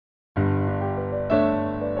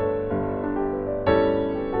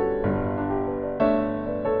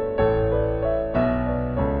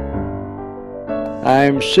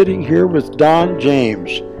I'm sitting here with Don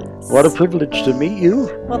James. What a privilege to meet you.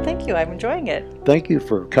 Well, thank you. I'm enjoying it. Thank you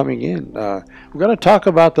for coming in. We're going to talk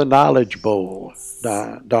about the Knowledge Bowl,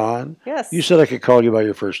 Don. Yes. You said I could call you by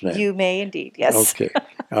your first name. You may indeed, yes. Okay.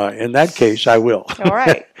 In that case, I will. All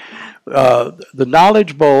right. The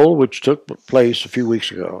Knowledge Bowl, which took place a few weeks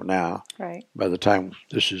ago now, Right. by the time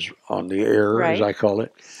this is on the air, Right. as I call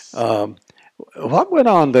it. What went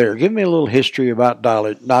on there? Give me a little history about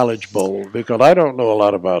Knowledge Bowl, because I don't know a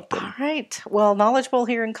lot about them. All right. Well, Knowledge Bowl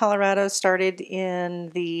here in Colorado started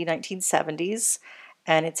in the 1970s,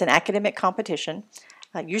 and it's an academic competition.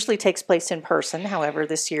 Usually takes place in person. However,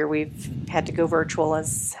 this year we've had to go virtual,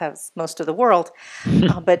 as has most of the world.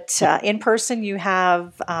 But in person, you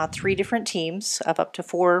have 3 different teams of up to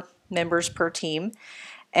 4 members per team,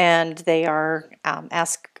 and they are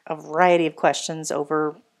asked a variety of questions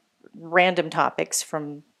over random topics,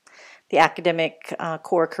 from the academic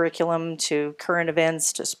core curriculum to current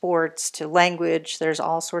events to sports to language. There's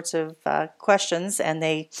all sorts of questions, and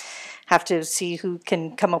they have to see who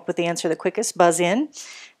can come up with the answer the quickest, buzz in.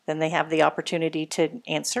 Then they have the opportunity to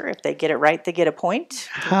answer. If they get it right, they get a point.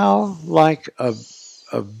 How like a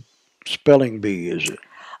spelling bee is it?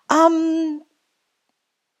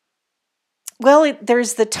 Well,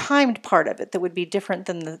 there's the timed part of it that would be different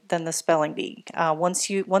than the spelling bee. Once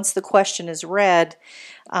the question is read,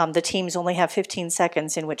 the teams only have 15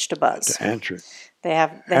 seconds in which to buzz. To answer it. They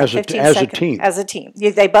have As 15 a seconds team. As a team.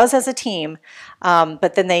 They buzz as a team,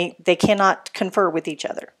 but then they cannot confer with each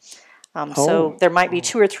other. So there might be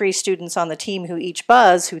 2 or 3 students on the team who each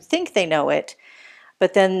buzz, who think they know it,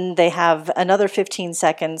 but then they have another 15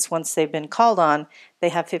 seconds once they've been called on. They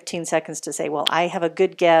have 15 seconds to say, well, I have a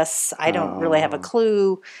good guess. I don't really have a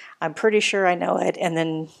clue. I'm pretty sure I know it. And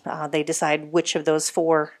then they decide which of those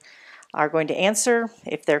 4 are going to answer.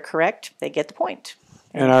 If they're correct, they get the point.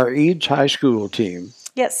 And our Eads High School team,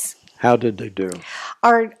 Yes. how did they do?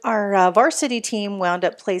 Our varsity team wound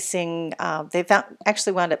up placing,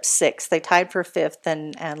 actually wound up 6th. They tied for 5th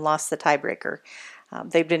and lost the tiebreaker.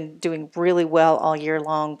 They've been doing really well all year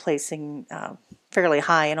long, placing fairly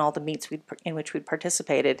high in all the meets in which we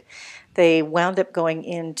participated. They wound up going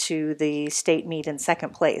into the state meet in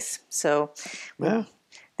 2nd place. So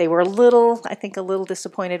they were a little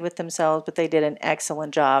disappointed with themselves, but they did an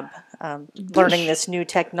excellent job learning this new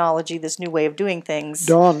technology, this new way of doing things.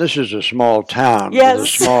 Dawn, this is a small town Yes. with a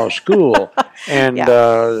small school, and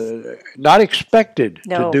not expected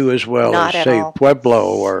to do as well Not as, at say, all.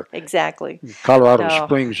 Pueblo or Exactly. Colorado No.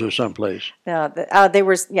 Springs or someplace. No, they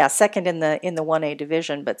were 2nd in the 1A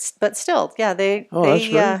division, but still, that's very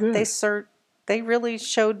good. They really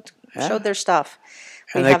showed their stuff.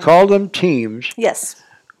 And they called them teams, Yes.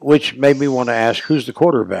 which made me want to ask, who's the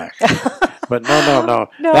quarterback? But no.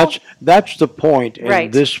 No. That's the point in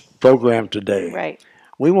Right. this program today. Right.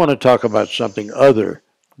 We want to talk about something other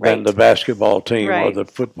than Right. the basketball team or Right. the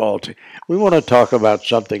football team. We want to talk about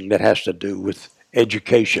something that has to do with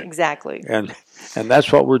education. Exactly. And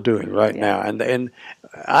that's what we're doing right now. And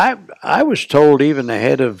I was told even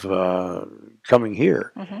ahead of coming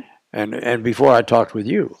here, and before I talked with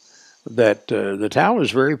you, that the town is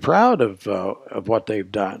very proud of what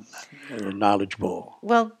they've done in the Knowledge Bowl.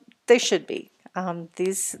 Well, they should be.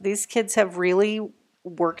 These kids have really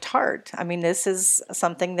worked hard. I mean, this is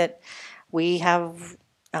something that we have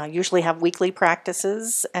usually have weekly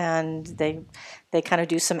practices, and they kind of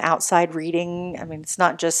do some outside reading. I mean, it's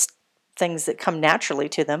not just things that come naturally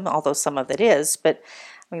to them, although some of it is. But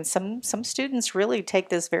I mean, some students really take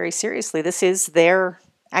this very seriously. This is their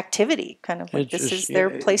activity, kind of like this is their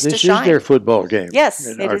place to shine. This is their football game. Yes,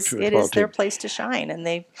 It it is their place to shine, and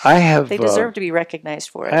they they deserve to be recognized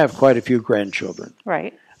for it. I have quite a few grandchildren.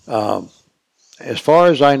 Right. As far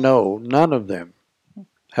as I know, none of them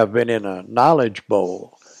have been in a Knowledge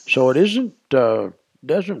Bowl, so it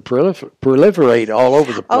doesn't proliferate all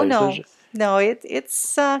over the place. Oh no, does it? no,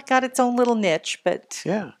 it's got its own little niche, but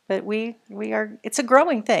we are. It's a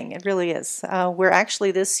growing thing. It really is. We're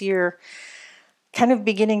actually this year kind of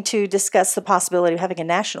beginning to discuss the possibility of having a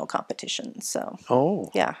national competition. So,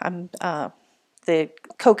 I'm the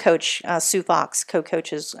co-coach, Sue Fox,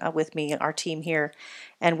 co-coaches with me, our team here,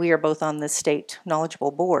 and we are both on the state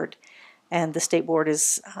knowledgeable board. And the state board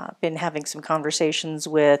has been having some conversations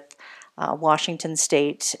with Washington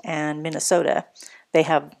State and Minnesota. They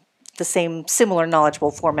have the similar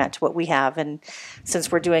knowledgeable format to what we have, and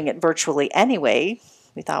since we're doing it virtually anyway,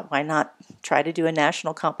 we thought, why not try to do a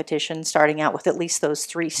national competition, starting out with at least those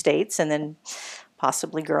 3 states, and then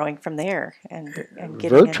possibly growing from there. And getting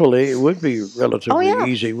virtually, it would be relatively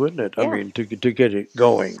easy, wouldn't it? I mean, to get it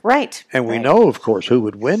going. Right. And we know, of course, who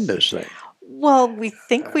would win this thing. Well, we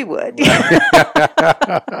think we would.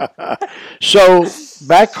 So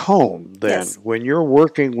back home, then, Yes. when you're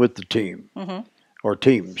working with the team or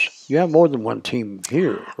teams, you have more than one team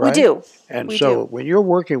here, right? We do. And We so do. when you're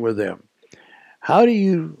working with them, how do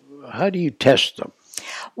you test them?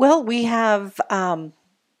 Well, we have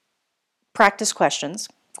practice questions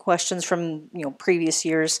from previous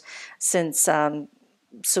years. Since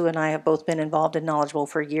Sue and I have both been involved in Knowledgeable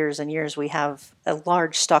for years and years, we have a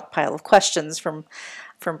large stockpile of questions from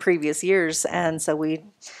previous years, and so we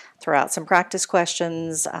throw out some practice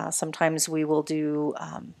questions. Sometimes we will do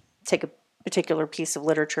take a particular piece of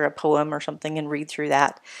literature, a poem or something, and read through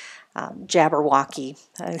that. Jabberwocky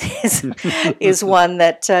is one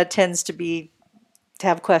that tends to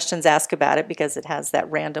have questions asked about it because it has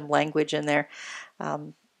that random language in there.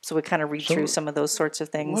 So we kind of read through some of those sorts of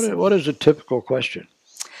things. What is a typical question?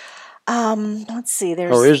 Let's see.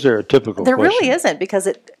 Or is there a typical There question? really isn't, because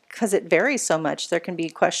it varies so much. There can be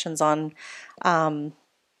questions on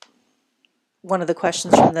one of the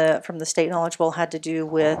questions from the state Knowledgeable had to do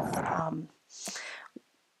with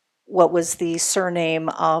what was the surname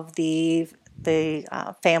of the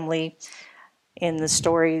family in the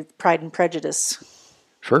story Pride and Prejudice.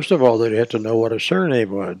 First of all, they'd have to know what a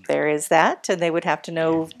surname was. There is that, and they would have to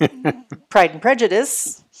know Pride and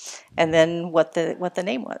Prejudice, and then what the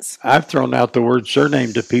name was. I've thrown out the word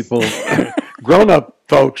surname to people, grown-up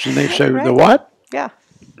folks, and they say, Right. The what? Yeah.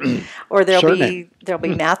 Or there'll be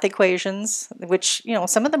Hmm. math equations, which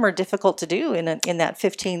some of them are difficult to do in that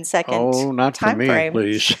 15-second Oh, not for time me, frame.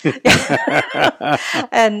 please.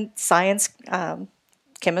 And science,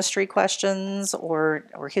 chemistry questions or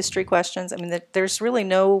history questions. I mean, there's really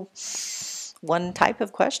no one type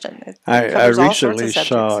of question. It I covers all sorts recently of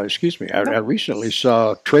saw, subjects. excuse me, I recently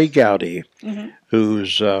saw Trey Gowdy,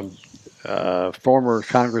 who's former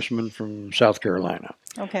congressman from South Carolina.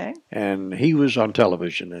 Okay. And he was on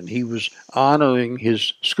television, and he was honoring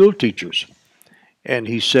his school teachers. And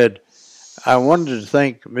he said, I wanted to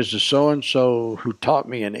thank Mrs. So-and-so who taught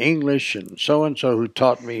me in English, and so-and-so who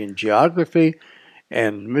taught me in geography,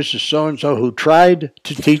 and Mrs. So-and-so who tried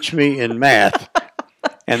to teach me in math,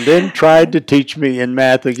 and then tried to teach me in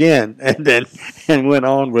math again, and went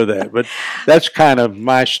on with that. But that's kind of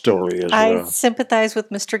my story as well. I sympathize with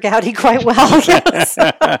Mr. Gowdy quite well. Yes.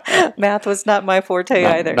 Math was not my forte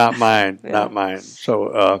either. Not mine, Yeah. not mine.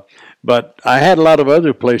 So, but I had a lot of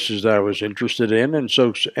other places that I was interested in, and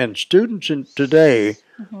students today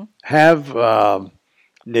have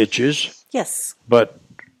niches, Yes. but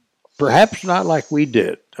perhaps not like we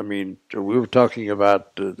did. I mean, we were talking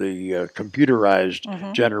about the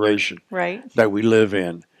computerized generation Right. that we live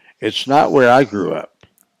in. It's not where I grew up.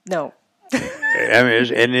 No. I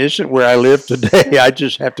mean, and it isn't where I live today. I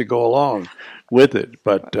just have to go along with it.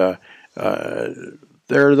 But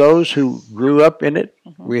there are those who grew up in it.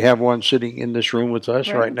 We have one sitting in this room with us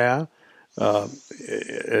right now.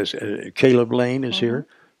 Caleb Lane is here,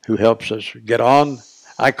 who helps us get on.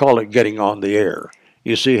 I call it getting on the air.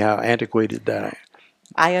 You see how antiquated that is.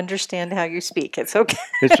 I understand how you speak. It's okay.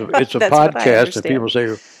 It's a That's what I podcast, and understand. people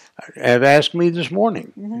say, have asked me this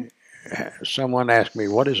morning. Someone asked me,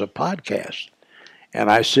 what is a podcast?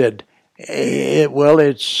 And I said,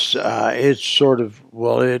 it's sort of,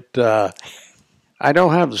 I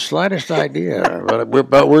don't have the slightest idea,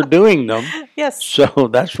 but we're doing them. Yes. So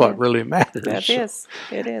that's what really matters. That is.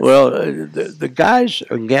 It is. Well, the guys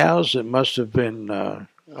and gals that must have been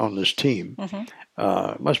on this team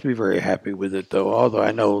must be very happy with it, though. Although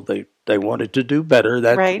I know they wanted to do better.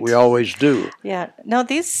 That Right. we always do. Yeah. No,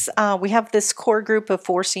 we have this core group of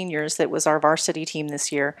 4 seniors that was our varsity team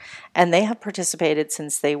this year, and they have participated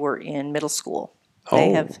since they were in middle school.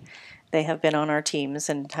 Oh. They have been on our teams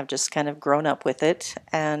and have just kind of grown up with it,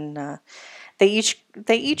 and they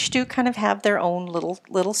each do kind of have their own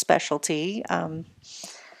little specialty,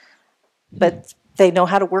 but they know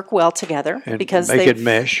how to work well together And because make it they've-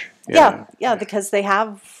 mesh. Yeah, because they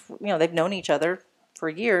have, they've known each other for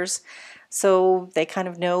years, so they kind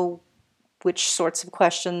of know which sorts of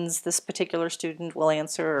questions this particular student will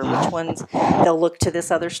answer, or which ones they'll look to this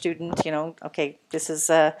other student. Okay, this is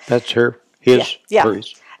That's her, his, Yeah.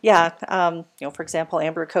 hers. yeah. For example,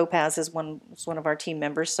 Amber Kopaz is one of our team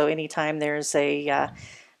members. So anytime there's a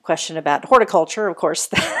question about horticulture, of course,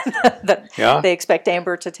 Yeah. they expect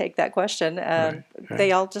Amber to take that question. Right.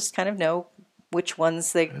 They all just kind of know which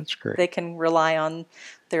ones That's great. they can rely on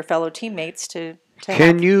their fellow teammates to Can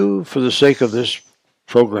have. you, for the sake of this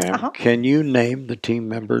program, Uh-huh. can you name the team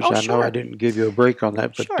members? Oh, I know I sure. didn't give you a break on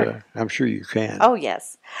that, but Sure. I'm sure you can. Oh,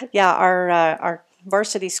 yes. Yeah, our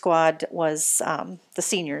varsity squad was the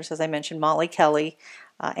seniors, as I mentioned, Molly Kelly,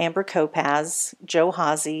 Amber Kopaz, Joe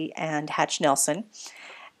Hazy, and Hatch Nelson.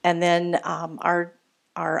 And then our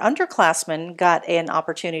underclassmen got an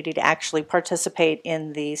opportunity to actually participate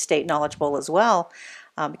in the State Knowledge Bowl as well,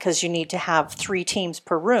 because you need to have 3 teams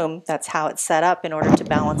per room. That's how it's set up in order to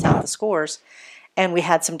balance out the scores. And we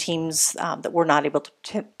had some teams that were not able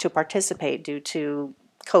to participate due to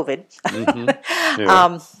COVID. Mm-hmm.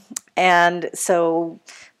 Yeah. And so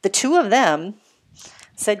the 2 of them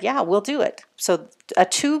said, yeah, we'll do it. So a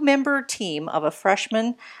 2-member team of a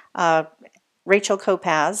freshman, Rachel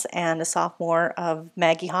Kopaz, and a sophomore of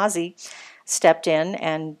Maggie Hazy stepped in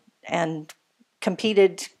and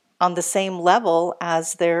competed on the same level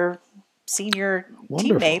as their senior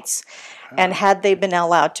teammates. And had they been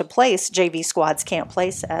allowed to place, JV squads can't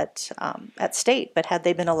place at state, but had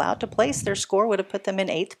they been allowed to place, their score would have put them in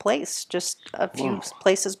 8th place, just a few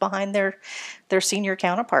places behind their senior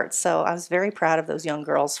counterparts. So I was very proud of those young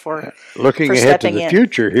girls for looking for ahead to the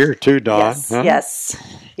future here too, Dawn. Yes.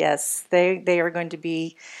 They are going to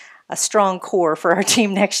be a strong core for our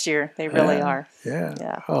team next year. They really are.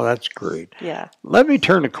 Yeah. Oh, that's great. Yeah. Let me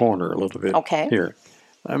turn the corner a little bit. Okay. Here.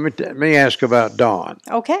 Let me ask about Dawn.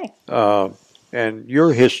 Okay. And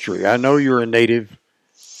your history. I know you're a native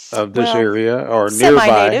of this area or nearby.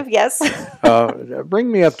 Semi-native, yes.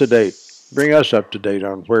 Bring me up to date. Bring us up to date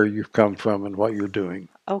on where you've come from and what you're doing.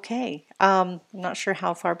 Okay. I'm not sure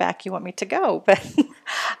how far back you want me to go, but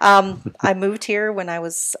I moved here when I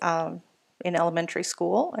was in elementary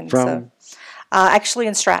school. And from? Actually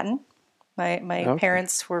in Stratton. My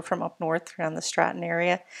parents were from up north around the Stratton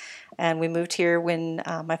area. And we moved here when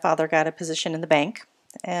my father got a position in the bank.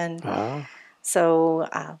 And so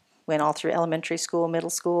went all through elementary school, middle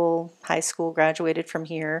school, high school, graduated from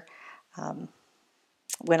here,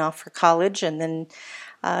 went off for college, and then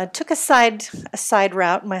took a side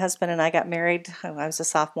route. My husband and I got married. I was a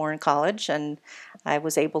sophomore in college, and I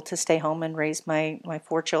was able to stay home and raise my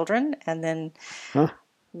 4 children. And then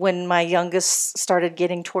when my youngest started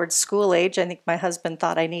getting towards school age, I think my husband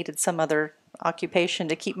thought I needed some other occupation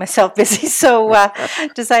to keep myself busy, so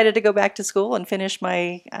decided to go back to school and finish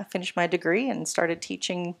my degree and started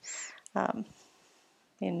teaching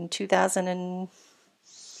in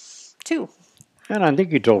 2002. And I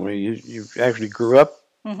think you told me you actually grew up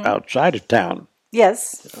outside of town.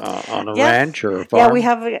 Yes. On a ranch or a farm? Yeah, we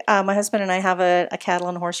have my husband and I have a cattle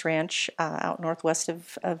and horse ranch out northwest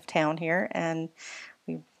of town here, and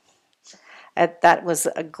that was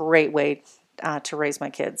a great way to raise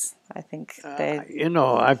my kids. I think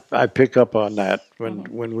I pick up on that when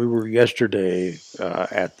we were yesterday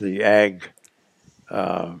at the Ag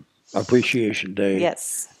Appreciation Day.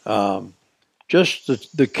 Yes.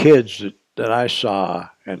 Just the kids that I saw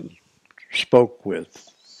and spoke with,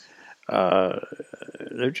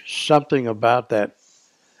 there's just something about that.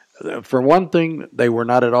 For one thing, they were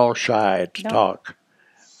not at all shy to talk.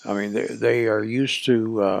 I mean, they are used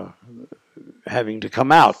to having to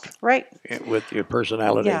come out with your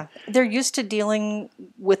personality. Yeah, they're used to dealing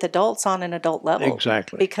with adults on an adult level.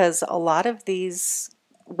 Exactly. Because a lot of these,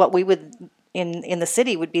 what we would in the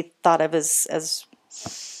city would be thought of as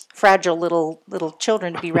fragile little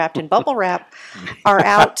children to be wrapped in bubble wrap, are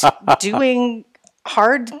out doing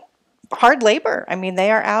hard labor. I mean,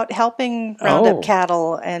 they are out helping round up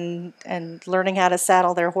cattle and learning how to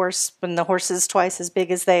saddle their horse when the horse is twice as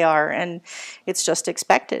big as they are. And it's just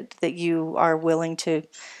expected that you are willing to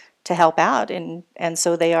help out. And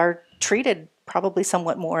so they are treated probably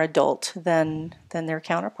somewhat more adult than their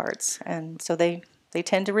counterparts. And so they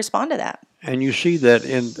tend to respond to that. And you see that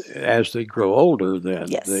as they grow older then.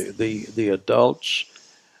 Yes. The adults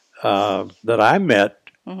that I met,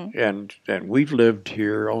 and we've lived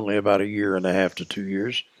here only about a year and a half to 2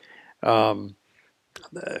 years.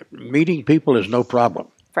 Meeting people is no problem.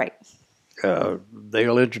 Right.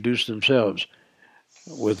 They'll introduce themselves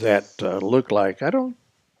with that look like, I don't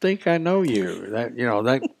think I know you.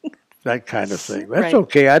 That kind of thing. That's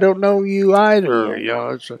okay. I don't know you either.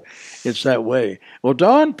 It's that way. Well,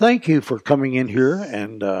 Dawn, thank you for coming in here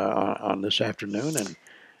and on this afternoon and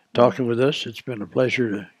talking with us. It's been a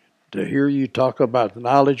pleasure to hear you talk about the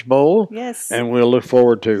Knowledge Bowl. Yes. And we'll look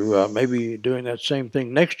forward to maybe doing that same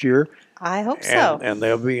thing next year. I hope so. And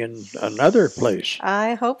they'll be in another place.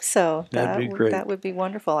 I hope so. That'd be great. That would be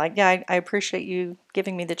wonderful. I appreciate you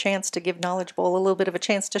giving me the chance to give Knowledge Bowl a little bit of a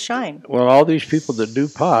chance to shine. Well, all these people that do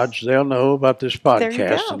pods, they'll know about this podcast, there you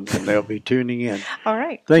go. and they'll be tuning in. All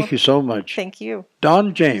right. Thank you so much. Thank you.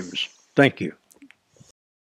 Dawn James, thank you.